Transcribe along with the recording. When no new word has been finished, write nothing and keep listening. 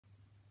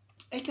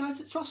Hey guys,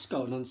 it's TROS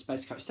going on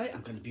Space Couch today.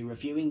 I'm going to be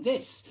reviewing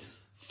this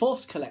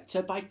Force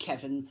Collector by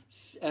Kevin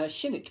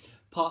Shinick,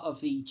 part of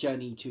the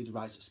Journey to the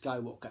Rise of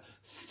Skywalker.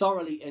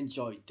 Thoroughly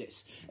enjoyed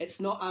this. It's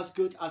not as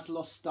good as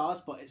Lost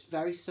Stars, but it's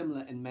very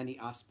similar in many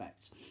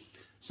aspects.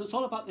 So it's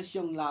all about this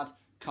young lad,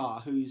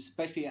 Car, who's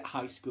basically at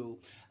high school,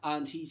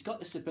 and he's got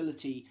this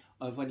ability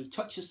of when he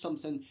touches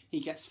something,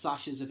 he gets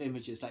flashes of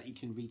images, like he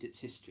can read its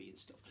history and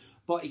stuff.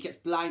 But he gets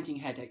blinding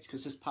headaches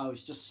because his power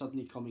is just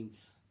suddenly coming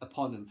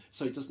upon him,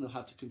 so he doesn't know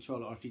how to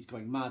control it, or if he's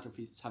going mad, or if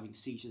he's having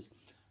seizures,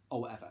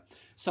 or whatever.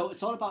 So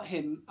it's all about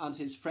him and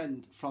his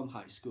friend from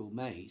high school,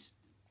 Maze,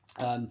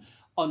 on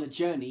a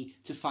journey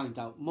to find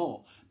out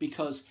more,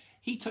 because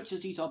he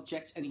touches these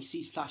objects and he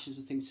sees flashes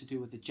of things to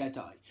do with the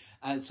Jedi,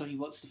 and so he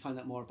wants to find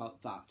out more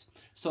about that.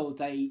 So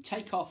they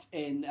take off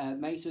in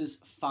Maze's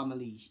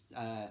family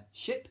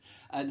ship,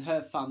 and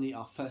her family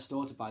are First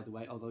Order, by the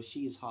way, although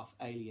she is half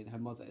alien. Her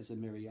mother is a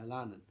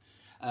Miri-Alanan.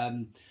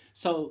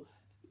 So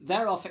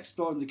they're off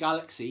exploring the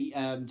galaxy,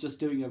 just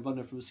doing a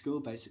runner from school,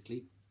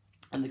 basically.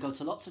 And they go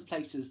to lots of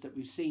places that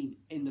we've seen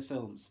in the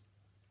films.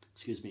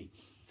 Excuse me.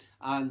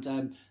 And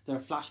there are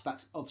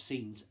flashbacks of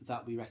scenes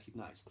that we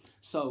recognise.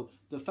 So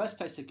the first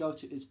place they go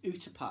to is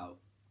Utapau.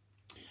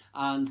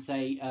 And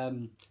they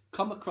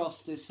come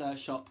across this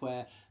shop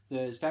where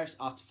there's various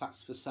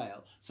artefacts for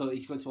sale. So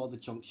he's going to all the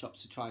junk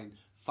shops to try and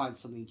find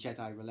something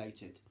Jedi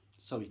related,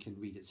 so he can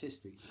read its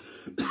history.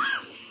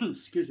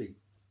 Excuse me.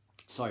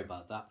 Sorry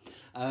about that.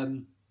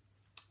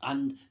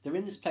 And they're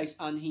in this place,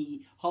 and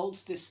he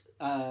holds this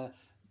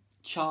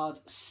charred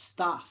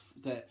staff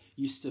that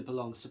used to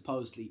belong,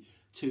 supposedly,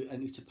 to an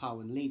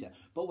Utapauan leader.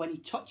 But when he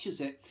touches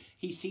it,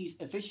 he sees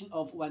a vision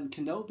of when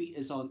Kenobi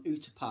is on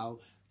Utapau,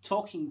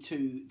 talking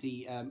to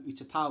the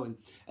Utapauan,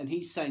 and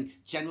he's saying,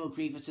 "General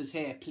Grievous is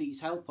here,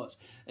 please help us."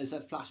 There's a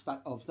flashback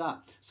of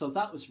that. So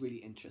that was really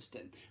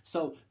interesting.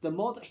 So the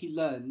more that he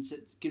learns,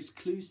 it gives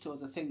clues to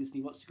other things, and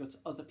he wants to go to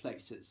other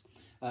places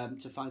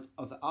to find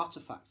other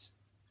artefacts.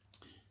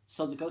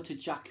 So they go to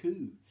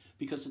Jakku,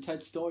 because they'd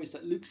heard stories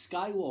that Luke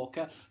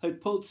Skywalker had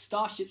pulled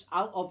starships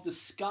out of the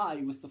sky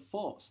with the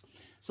Force.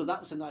 So that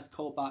was a nice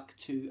callback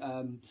to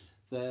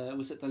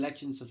the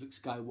Legends of Luke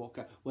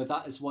Skywalker, where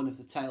that is one of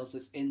the tales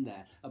that's in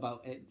there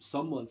about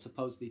someone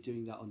supposedly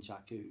doing that on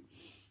Jakku.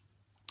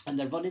 And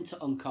they run into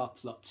Unkar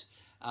Plutt,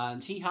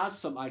 and he has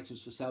some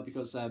items for sale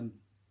because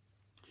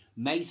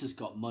Maze has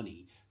got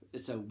money.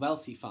 It's a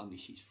wealthy family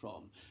she's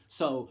from,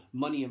 so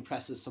money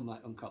impresses someone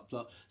like Unkar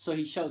Plutt. So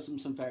he shows them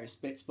some various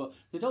bits, but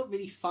they don't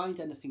really find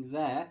anything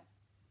there.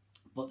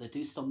 But they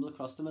do stumble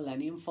across the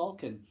Millennium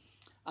Falcon,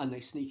 and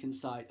they sneak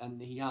inside, and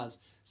he has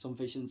some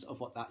visions of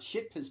what that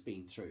ship has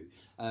been through,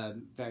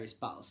 various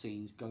battle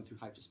scenes, going through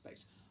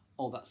hyperspace,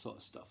 all that sort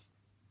of stuff.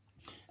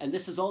 And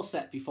this is all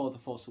set before The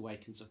Force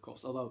Awakens, of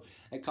course, although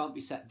it can't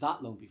be set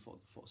that long before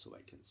The Force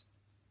Awakens.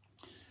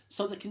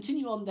 So they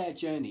continue on their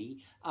journey,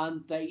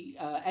 and they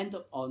end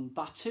up on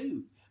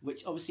Batuu,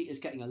 which obviously is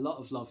getting a lot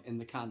of love in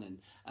the canon.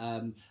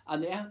 And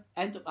they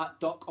end up at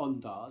Doc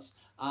Ondar's,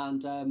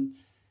 and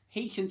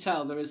he can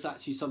tell there is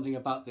actually something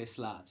about this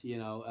lad. You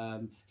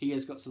know, he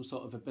has got some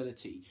sort of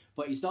ability,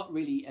 but he's not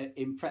really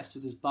impressed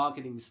with his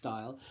bargaining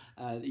style.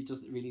 He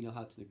doesn't really know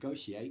how to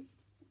negotiate.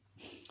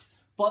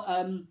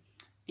 But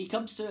he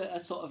comes to a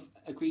sort of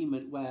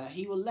agreement where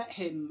he will let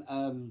him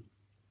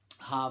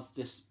have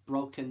this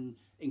broken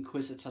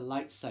Inquisitor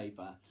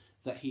lightsaber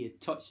that he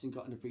had touched and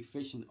gotten a brief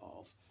vision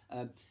of,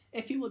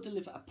 if he will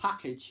deliver a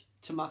package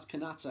to Maz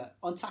Kanata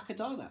on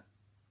Takodana.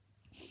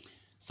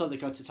 So they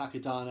go to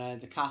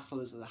Takodana. The castle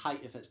is at the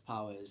height of its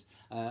powers,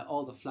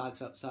 all the flags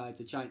outside,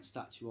 the giant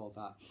statue, all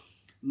that.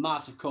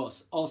 Maz, of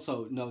course,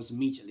 also knows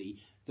immediately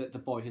that the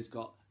boy has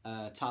got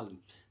talent.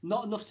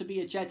 Not enough to be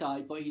a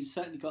Jedi, but he's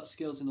certainly got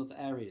skills in other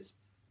areas.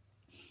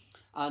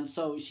 And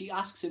so she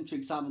asks him to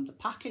examine the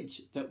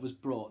package that was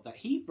brought, that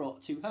he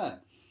brought to her.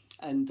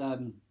 And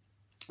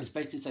it's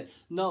basically saying,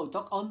 no,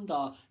 Doc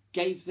Ondar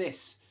gave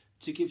this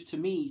to give to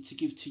me, to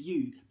give to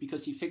you,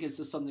 because he figures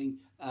there's something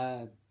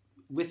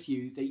with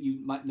you that you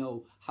might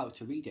know how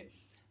to read it.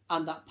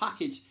 And that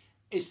package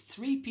is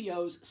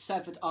 3PO's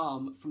severed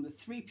arm from the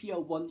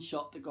 3PO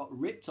one-shot that got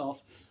ripped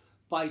off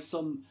by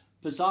some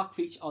bizarre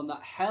creature on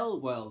that hell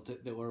world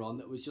that we're on,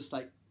 that was just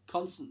like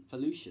constant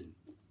pollution.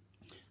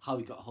 How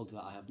he got a hold of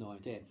that, I have no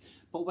idea.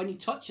 But when he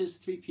touches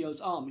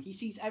 3PO's arm, he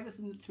sees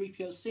everything that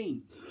 3PO's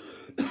seen.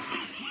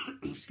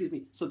 Excuse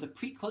me. So the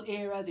prequel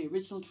era, the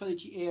original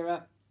trilogy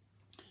era,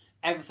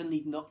 everything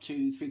leading up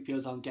to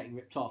 3PO's arm getting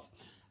ripped off.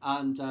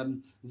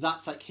 And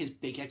that's like his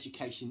big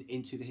education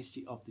into the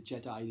history of the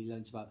Jedi. And he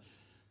learns about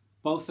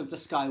both of the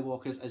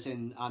Skywalkers, as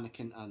in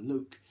Anakin and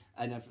Luke,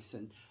 and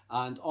everything.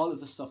 And all of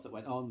the stuff that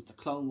went on with the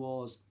Clone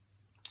Wars,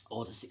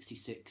 Order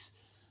 66,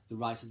 the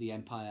rise of the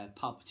Empire,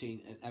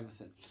 Palpatine, and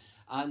everything.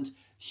 And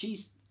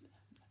she's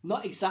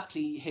not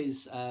exactly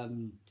his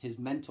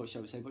mentor,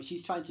 shall we say, but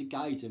she's trying to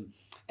guide him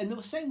in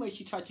the same way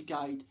she tried to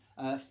guide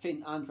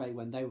Finn and Rey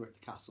when they were at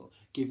the castle,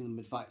 giving them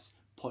advice,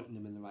 pointing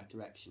them in the right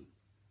direction.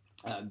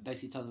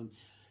 Basically telling them,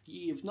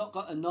 you've not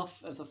got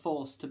enough of the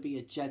Force to be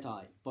a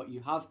Jedi, but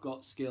you have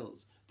got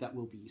skills that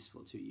will be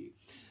useful to you.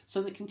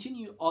 So they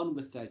continue on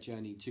with their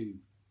journey to,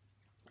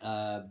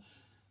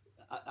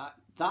 at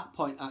that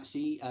point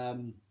actually,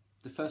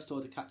 the First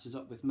Order catches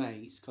up with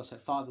Maze because her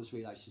father's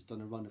realised she's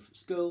done a runner from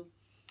school.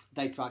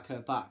 They drag her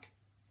back.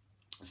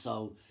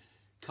 So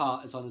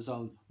Car is on his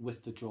own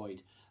with the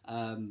droid,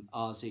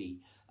 RZ,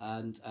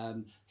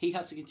 and he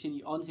has to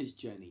continue on his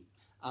journey.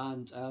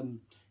 And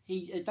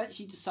he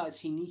eventually decides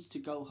he needs to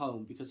go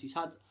home because he's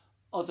had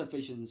other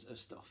visions of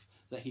stuff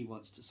that he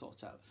wants to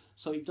sort out.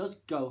 So he does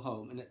go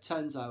home, and it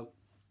turns out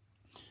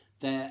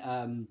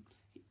that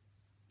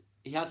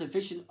he had a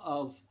vision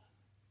of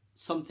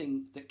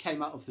something that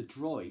came out of the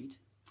droid.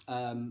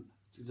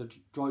 The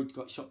droid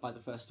got shot by the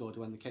First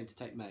Order when they came to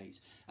take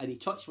Maze, and he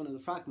touched one of the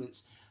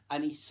fragments,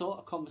 and he saw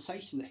a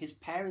conversation that his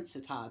parents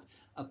had had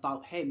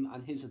about him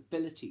and his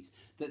abilities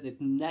that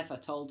they'd never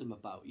told him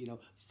about, you know,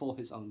 for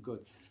his own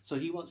good. So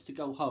he wants to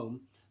go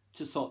home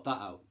to sort that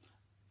out,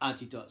 and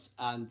he does.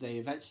 And they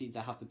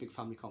have the big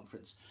family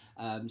conference,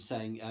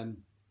 saying,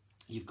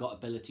 you've got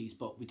abilities,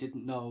 but we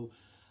didn't know,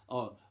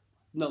 or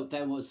no,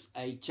 there was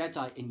a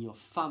Jedi in your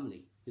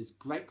family. His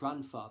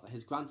great-grandfather,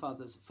 his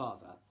grandfather's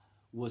father,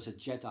 was a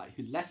Jedi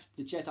who left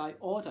the Jedi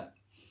Order.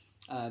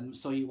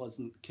 So he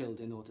wasn't killed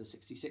in Order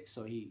 66,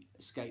 so he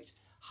escaped,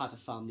 had a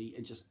family,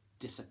 and just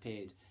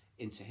disappeared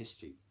into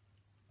history.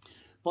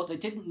 But they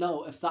didn't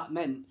know if that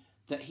meant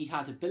that he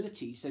had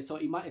abilities. They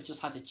thought he might have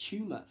just had a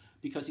tumour,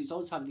 because he's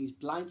always having these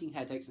blinding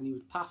headaches, and he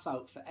would pass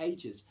out for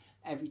ages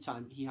every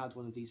time he had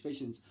one of these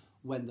visions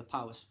when the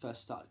powers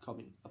first started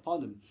coming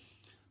upon him.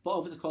 But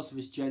over the course of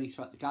his journey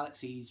throughout the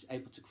galaxy, he's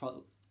able to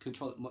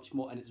control it much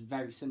more, and it's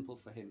very simple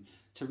for him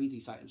to read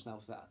these items now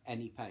without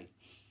any pain.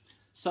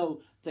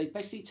 So they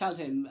basically tell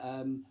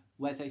him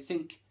where they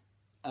think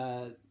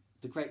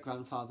the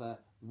great-grandfather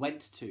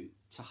went to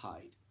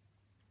hide.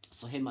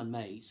 So him and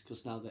Maze,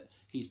 because now that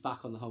he's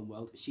back on the home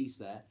world, she's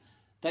there,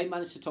 they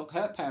managed to talk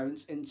her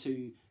parents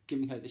into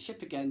giving her the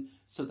ship again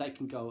so they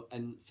can go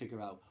and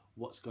figure out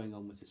what's going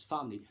on with his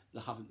family.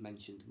 They haven't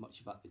mentioned much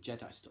about the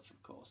Jedi stuff,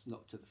 of course,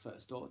 not to the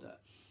First Order.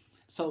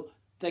 So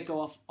they go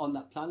off on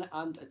that planet,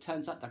 and it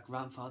turns out that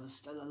grandfather's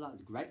still alive.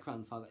 The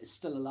great-grandfather is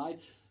still alive,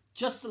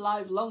 just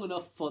alive long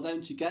enough for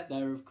them to get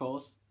there, of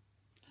course.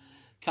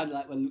 Kind of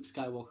like when Luke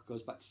Skywalker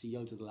goes back to see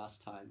Yoda the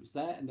last time. He's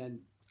there and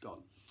then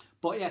gone.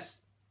 But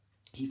yes,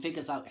 he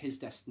figures out his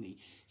destiny.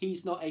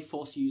 He's not a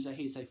Force user,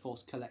 he's a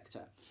Force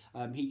collector.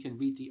 He can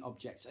read the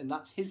objects, and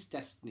that's his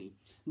destiny.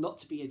 Not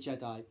to be a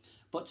Jedi,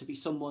 but to be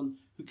someone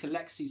who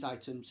collects these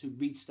items, who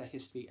reads their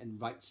history and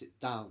writes it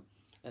down,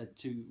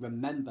 to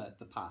remember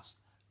the past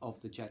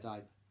of the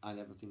Jedi and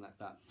everything like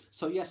that.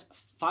 So yes,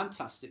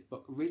 fantastic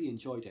book, really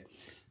enjoyed it.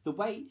 The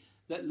way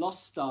that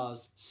Lost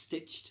Stars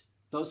stitched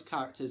those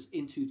characters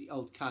into the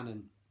old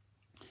canon,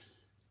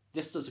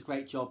 this does a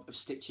great job of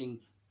stitching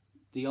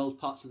the old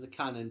parts of the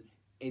canon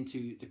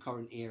into the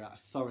current era. I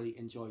thoroughly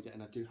enjoyed it,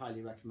 and I do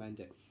highly recommend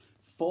it.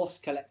 Force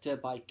Collector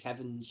by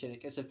Kevin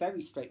Shinick. It's a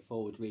very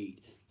straightforward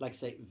read. Like I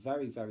say,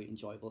 very, very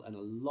enjoyable and a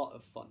lot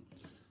of fun.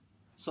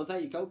 So there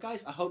you go,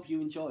 guys. I hope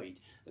you enjoyed.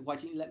 Why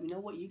don't you let me know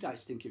what you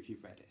guys think if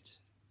you've read it?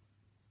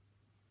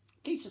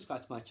 Please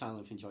subscribe to my channel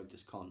if you enjoyed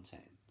this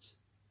content.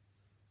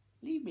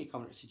 Leave me a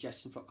comment or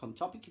suggestion for a upcoming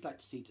topic you'd like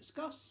to see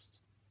discussed,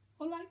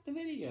 or like the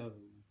video.